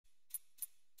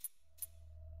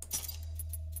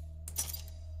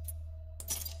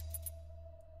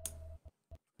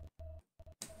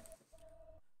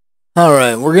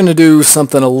Alright, we're going to do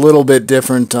something a little bit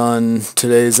different on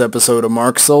today's episode of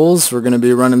Marc Souls. We're going to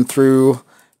be running through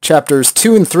chapters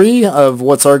 2 and 3 of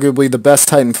what's arguably the best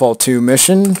Titanfall 2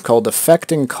 mission, called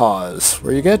Effect and Cause,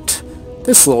 where you get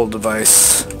this little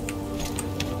device.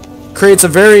 Creates a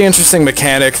very interesting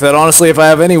mechanic that honestly, if I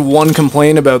have any one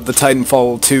complaint about the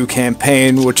Titanfall 2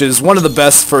 campaign, which is one of the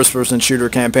best first-person shooter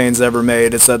campaigns ever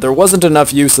made, it's that there wasn't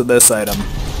enough use of this item.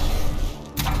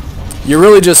 You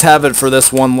really just have it for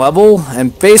this one level,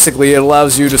 and basically it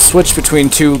allows you to switch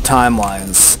between two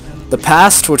timelines. The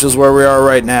past, which is where we are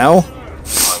right now,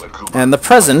 and the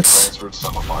present,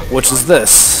 which is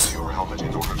this.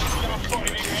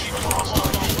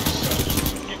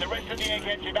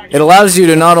 It allows you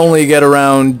to not only get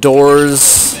around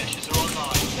doors,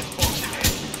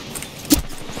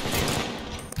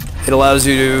 it allows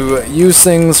you to use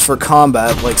things for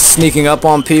combat, like sneaking up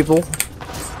on people.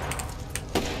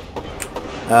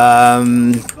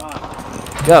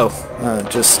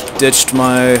 Just ditched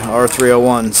my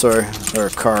R301, sorry, or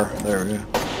car, there we go.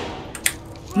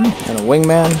 And a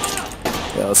wingman.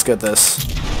 Yeah, let's get this.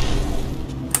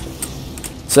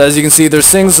 So as you can see, there's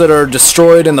things that are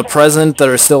destroyed in the present that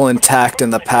are still intact in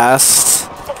the past.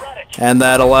 And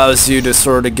that allows you to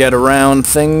sort of get around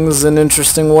things in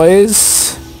interesting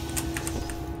ways.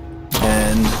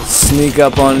 And sneak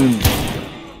up on...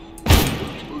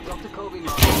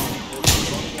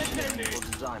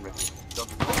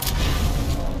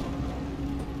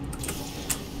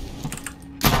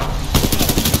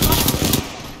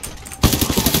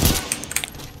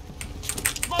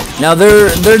 Now, there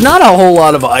are not a whole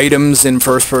lot of items in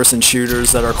first-person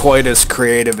shooters that are quite as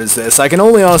creative as this. I can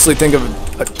only honestly think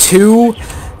of two,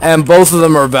 and both of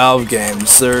them are Valve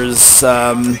games. There's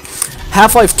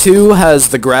Half-Life 2 has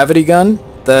the gravity gun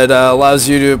that allows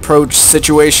you to approach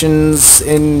situations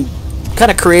in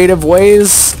kind of creative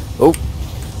ways. Oh.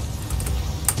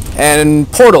 And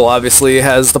Portal obviously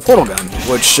has the portal gun,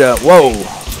 which, whoa,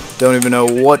 don't even know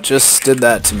what just did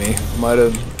that to me. Might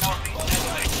have...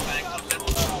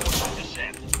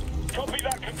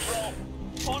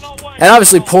 And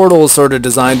obviously Portal sort of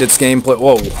designed its gameplay,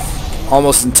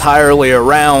 almost entirely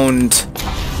around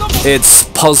its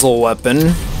puzzle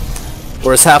weapon,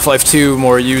 whereas Half-Life 2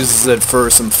 more uses it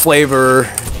for some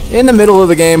flavor in the middle of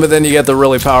the game, but then you get the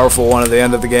really powerful one at the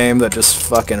end of the game that just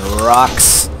fucking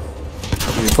rocks.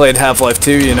 If you played Half-Life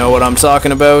 2, you know what I'm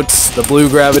talking about, the blue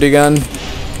gravity gun.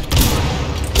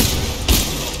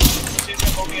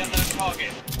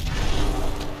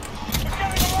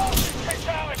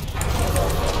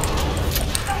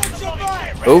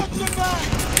 Oh.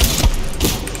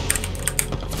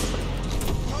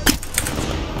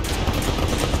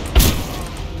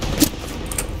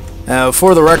 Now,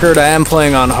 for the record, I am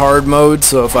playing on hard mode,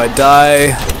 so if I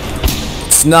die,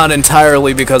 it's not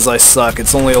entirely because I suck.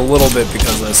 It's only a little bit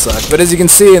because I suck. But as you can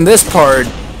see in this part,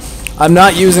 I'm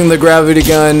not using the gravity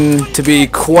gun to be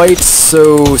quite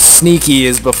so sneaky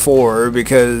as before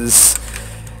because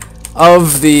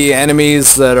of the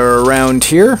enemies that are around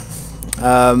here.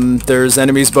 There's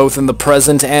enemies both in the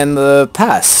present and the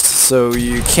past, so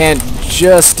you can't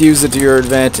just use it to your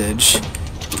advantage.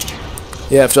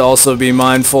 You have to also be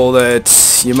mindful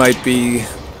that you might be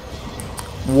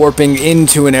warping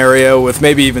into an area with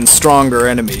maybe even stronger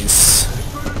enemies.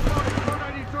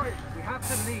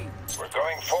 We're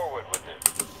going forward with it.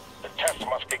 The test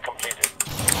must be completed.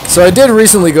 So I did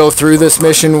recently go through this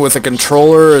mission with a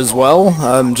controller as well,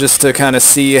 just to kind of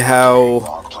see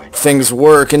how things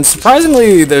work, and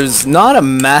surprisingly there's not a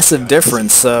massive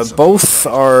difference. Both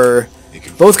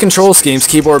control schemes,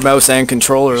 keyboard, mouse, and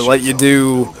controller, let you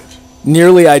do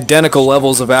nearly identical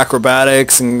levels of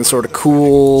acrobatics and sort of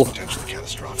cool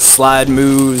slide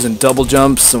moves and double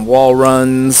jumps and wall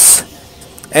runs.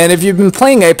 And if you've been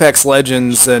playing Apex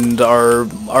Legends and are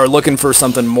looking for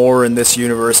something more in this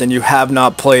universe and you have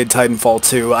not played Titanfall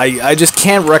 2, I just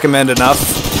can't recommend enough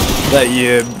that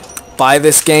you buy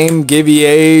this game, give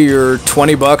EA your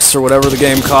 20 bucks or whatever the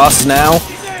game costs now,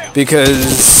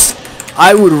 because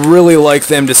I would really like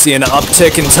them to see an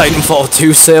uptick in Titanfall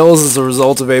 2 sales as a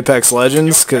result of Apex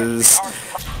Legends, because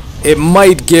it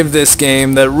might give this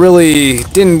game that really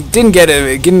didn't get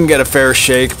a fair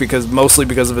shake mostly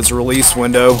because of its release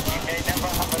window.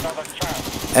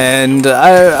 And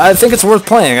I think it's worth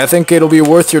playing. I think it'll be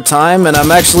worth your time, and I'm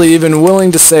actually even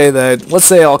willing to say that, let's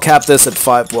say I'll cap this at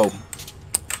 5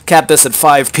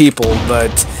 people,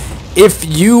 but if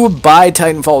you buy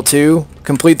Titanfall 2,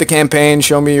 complete the campaign,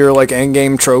 show me your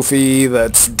endgame trophy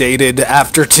that's dated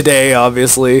after today,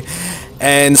 obviously,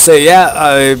 and say,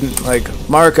 yeah,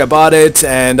 Mark, I bought it,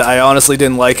 and I honestly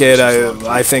didn't like it.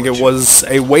 I think it was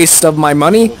a waste of my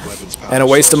money and a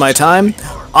waste of my time.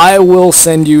 I will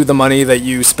send you the money that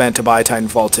you spent to buy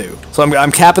Titanfall 2. So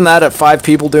I'm capping that at 5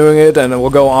 people doing it, and we'll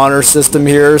go honor system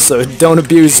here, so don't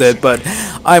abuse it, but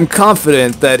I'm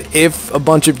confident that if a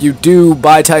bunch of you do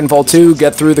buy Titanfall 2,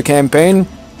 get through the campaign,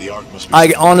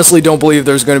 I honestly don't believe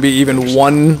there's going to be even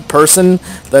one person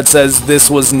that says this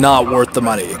was not worth the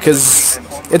money, because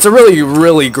it's a really,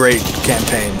 really great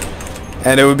campaign.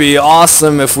 And it would be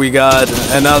awesome if we got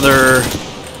another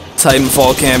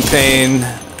Titanfall campaign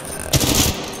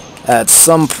at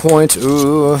some point.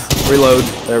 Ooh, reload.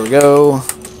 There we go.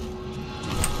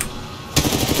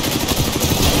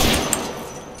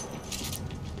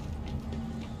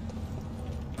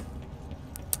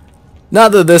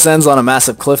 Not that this ends on a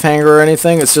massive cliffhanger or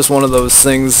anything, it's just one of those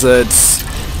things that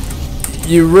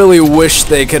you really wish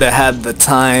they could have had the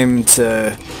time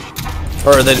to,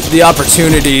 or the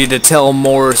opportunity to tell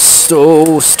more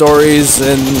stories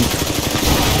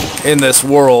in this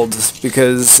world,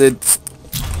 because it's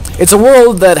a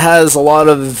world that has a lot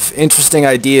of interesting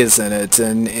ideas in it,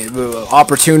 and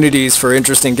opportunities for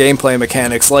interesting gameplay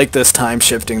mechanics like this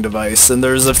time-shifting device, and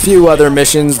there's a few other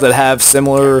missions that have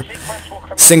similar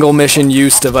single mission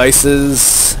use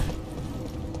devices,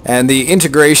 and the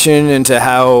integration into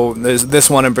how this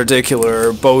one in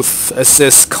particular both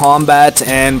assists combat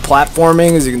and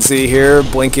platforming, as you can see here,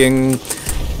 blinking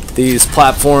these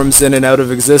platforms in and out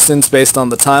of existence based on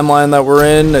the timeline that we're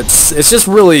in. It's just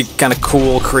really kind of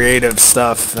cool, creative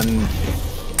stuff, and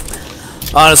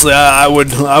honestly, I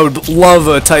would love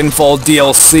a Titanfall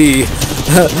DLC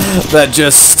that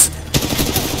just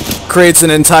creates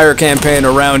an entire campaign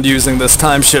around using this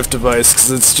time shift device, because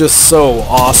it's just so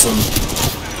awesome.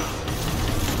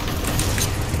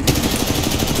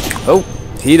 Oh,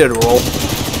 he did roll.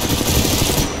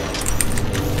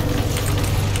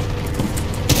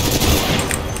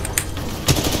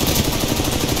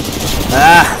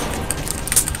 Ah!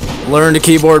 Learn to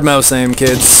keyboard mouse aim,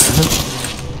 kids.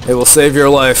 It will save your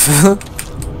life.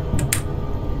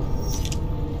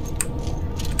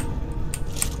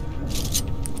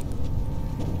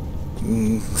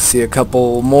 See a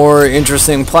couple more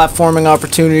interesting platforming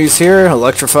opportunities here.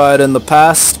 Electrified in the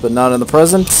past, but not in the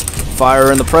present. Fire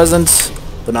in the present,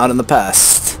 but not in the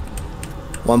past.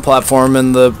 One platform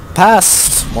in the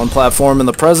past, one platform in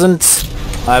the present.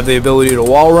 I have the ability to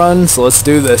wall run, so let's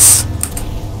do this.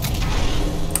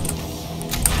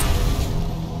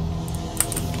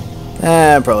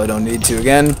 I probably don't need to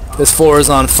again. This floor is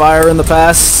on fire in the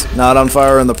past, not on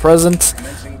fire in the present.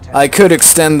 I could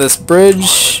extend this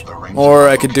bridge, or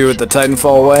I could do it the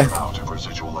Titanfall way.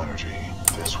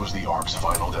 This was the Ark's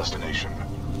final destination.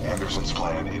 Anderson's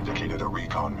plan indicated a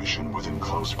recon mission within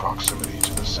close proximity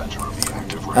to the center of the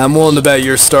active race. I'm willing to bet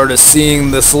you're starting to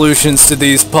seeing the solutions to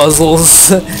these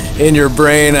puzzles in your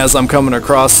brain as I'm coming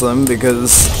across them,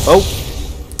 because... oh!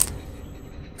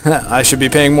 I should be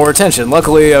paying more attention.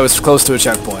 Luckily, I was close to a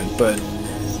checkpoint, but...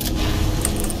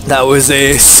 that was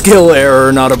a skill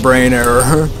error, not a brain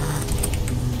error.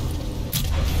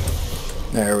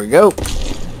 There we go.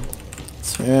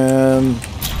 And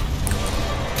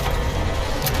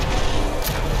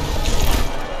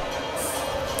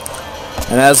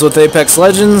as with Apex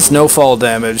Legends, no fall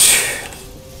damage.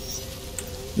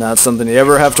 Not something you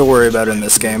ever have to worry about in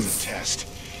this game. Test.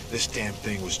 This damn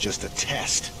thing was just a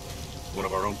test. One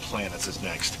of our own planets is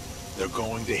next. They're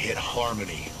going to hit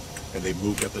Harmony, and they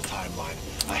moved up the timeline.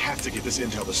 I have to get this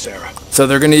intel to Sarah. So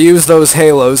they're going to use those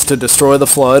halos to destroy the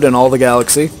Flood and all the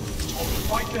galaxy.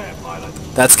 Right there, pilot.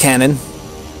 That's canon.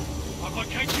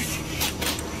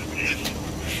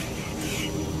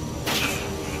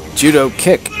 Judo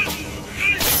kick.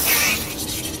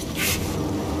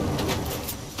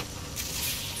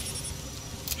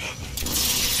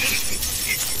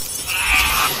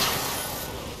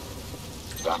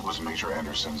 That was Major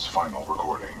Anderson's final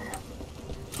recording.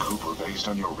 Cooper, based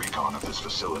on your recon of this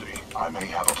facility, I may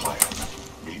have a plan.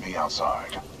 Meet me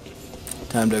outside.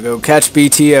 Time to go catch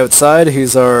BT outside.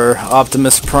 He's our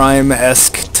Optimus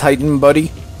Prime-esque Titan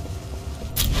buddy.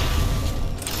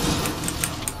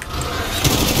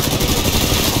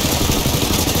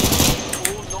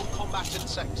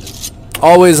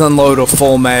 Always unload a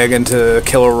full mag into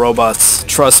killer robots.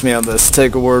 Trust me on this.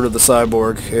 Take a word of the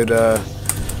cyborg. It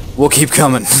will keep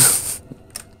coming.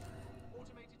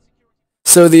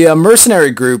 So the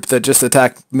mercenary group that just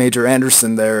attacked Major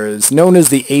Anderson there is known as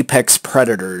the Apex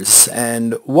Predators,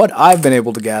 and what I've been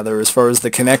able to gather as far as the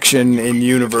connection in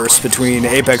universe between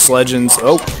Apex Legends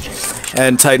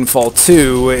and Titanfall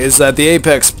 2 is that the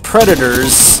Apex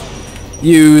Predators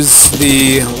use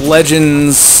the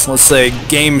Legends, let's say,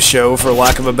 game show, for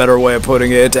lack of a better way of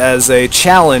putting it, as a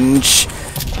challenge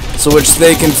so which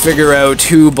they can figure out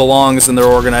who belongs in their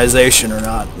organization or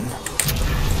not.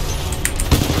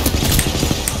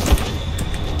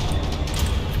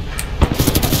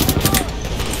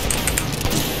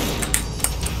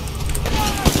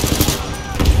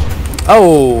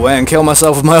 Oh, and kill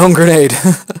myself with my own grenade.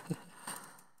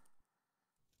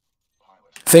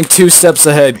 Think 2 steps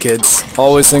ahead, kids.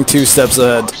 Always think 2 steps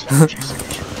ahead.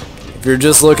 If you're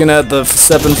just looking at the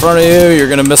step in front of you, you're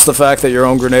going to miss the fact that your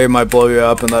own grenade might blow you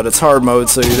up and that it's hard mode,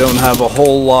 so you don't have a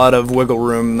whole lot of wiggle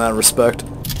room in that respect.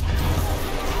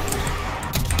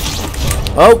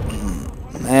 Oh!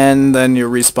 And then you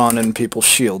respawn in people's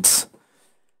shields.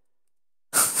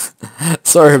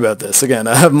 Sorry about this. Again,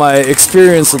 my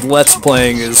experience with Let's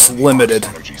Playing is limited.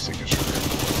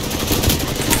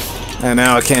 And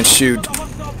now I can't shoot.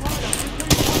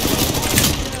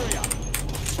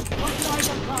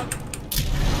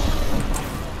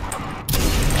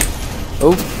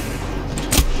 Oh.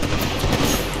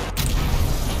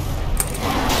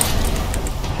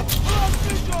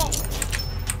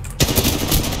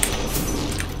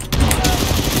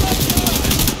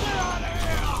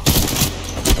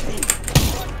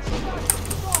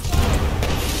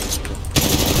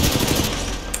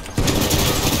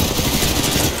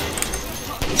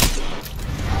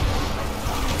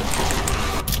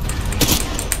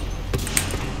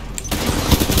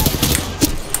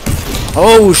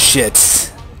 Oh shit.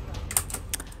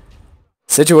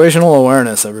 Situational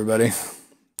awareness, everybody.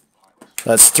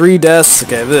 That's 3 deaths.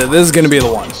 Okay, this is gonna be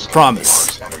the one.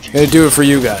 Promise. I'm gonna do it for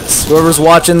you guys. Whoever's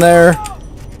watching there,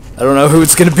 I don't know who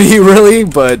it's gonna be really,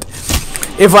 but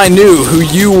if I knew who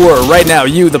you were right now,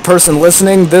 you, the person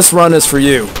listening, this run is for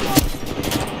you.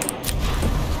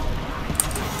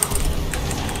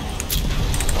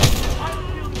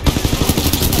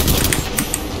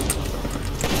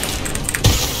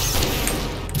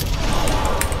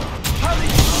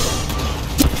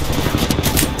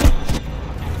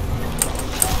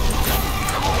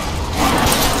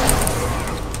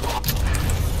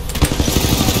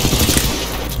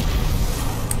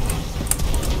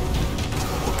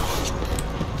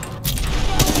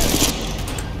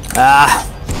 Ah.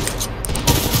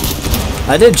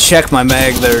 I did check my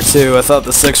mag there too. I thought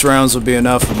the 6 rounds would be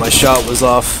enough, but my shot was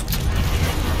off.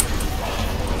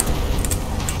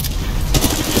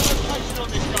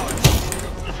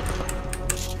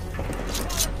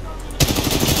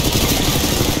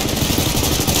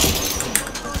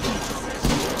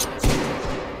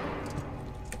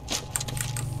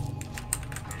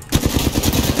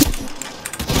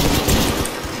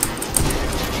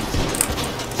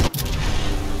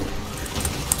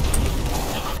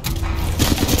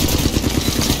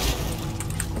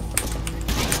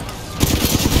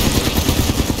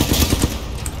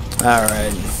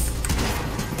 Alright.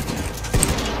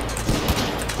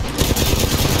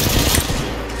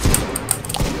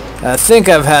 I think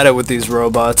I've had it with these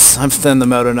robots. I've thinned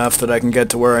them out enough that I can get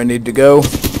to where I need to go.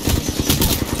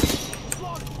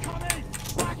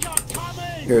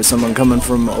 Here's someone coming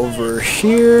from over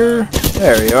here.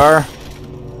 There you are.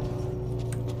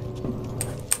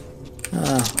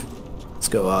 Let's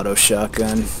go auto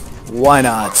shotgun. Why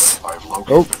not?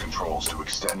 Oh.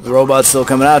 The robot's still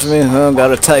coming after me. Oh,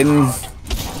 got a Titan.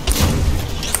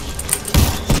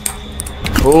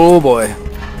 Oh boy.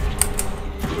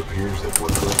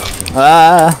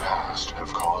 Ah.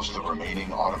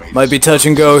 Might be touch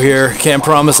and go here. Can't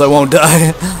promise I won't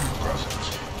die.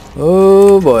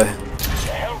 Oh boy. The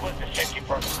hell with the safety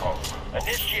protocol.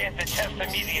 Initiate the test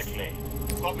immediately.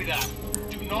 Copy that.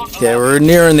 Do not. Okay, we're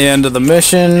nearing the end of the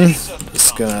mission.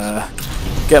 Just gonna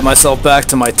get myself back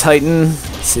to my Titan.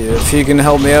 See if he can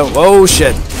help me out. Oh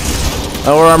shit!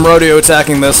 Or I'm rodeo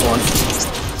attacking this one.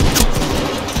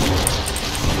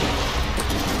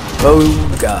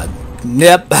 Oh god.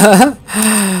 Yep.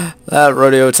 That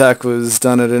rodeo attack was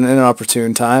done at an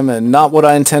inopportune time and not what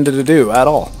I intended to do at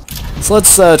all. So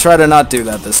let's try to not do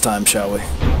that this time, shall we?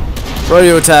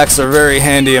 Rodeo attacks are very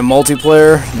handy in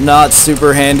multiplayer, not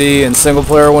super handy in single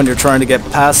player when you're trying to get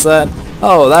past that.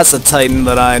 Oh, that's a Titan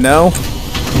that I know.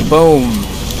 Boom.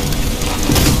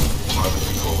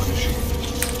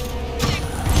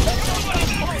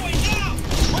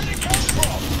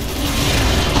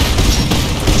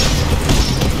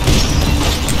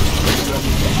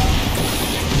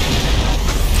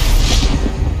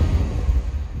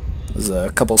 There's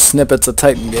a couple snippets of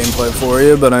Titan gameplay for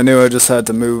you, but I knew I just had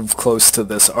to move close to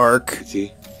this arc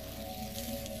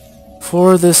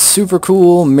for this super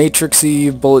cool matrixy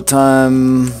bullet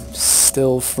time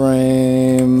still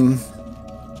frame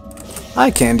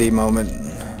eye candy moment.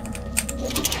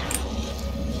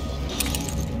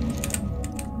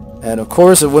 And of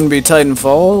course, it wouldn't be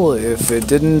Titanfall if it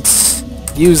didn't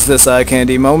use this eye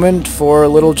candy moment for a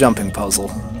little jumping puzzle.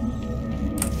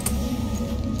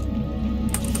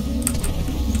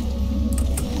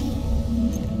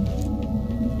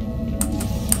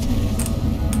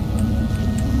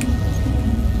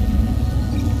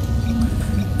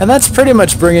 And that's pretty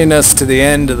much bringing us to the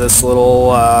end of this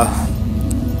little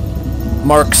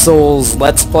Marc Souls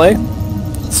Let's Play.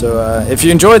 So if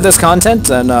you enjoyed this content,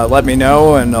 then let me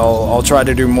know, and I'll try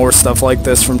to do more stuff like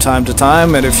this from time to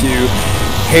time. And if you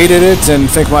hated it and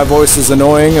think my voice is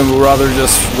annoying and would rather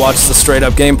just watch the straight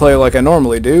up gameplay like I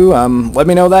normally do, let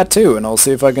me know that too, and I'll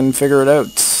see if I can figure it out.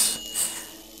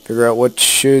 Figure out what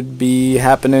should be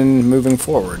happening moving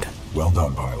forward. Well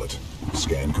done, pilot.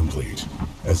 Scan complete.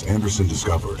 As Anderson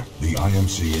discovered, the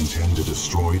IMC intend to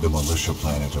destroy the militia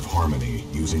planet of Harmony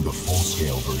using the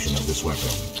full-scale version of this weapon.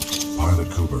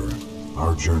 Pilot Cooper,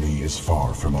 our journey is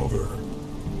far from over.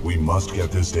 We must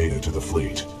get this data to the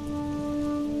fleet.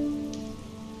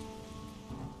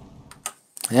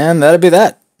 And that'd be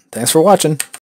that. Thanks for watching.